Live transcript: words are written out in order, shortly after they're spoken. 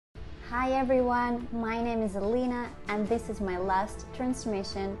Hi everyone, my name is Ellina and this is my last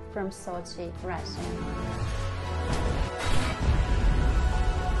transmission from Sochi, Russia.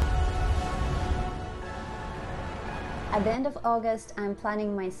 At the end of August, I'm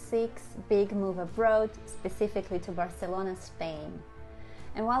planning my 6th big move abroad, specifically to Barcelona, Spain.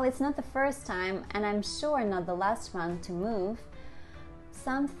 And while it's not the first time, and I'm sure not the last one to move,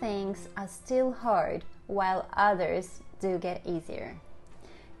 some things are still hard while others do get easier.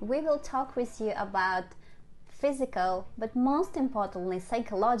 We will talk with you about physical, but most importantly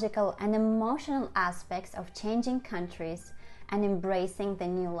psychological and emotional aspects of changing countries and embracing the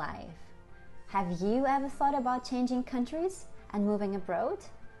new life. Have you ever thought about changing countries and moving abroad?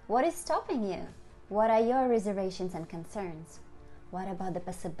 What is stopping you? What are your reservations and concerns? What about the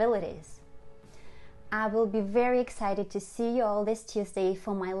possibilities? I will be very excited to see you all this Tuesday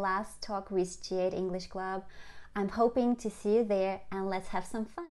for my last talk with G8 English Club. I'm hoping to see you there and let's have some fun.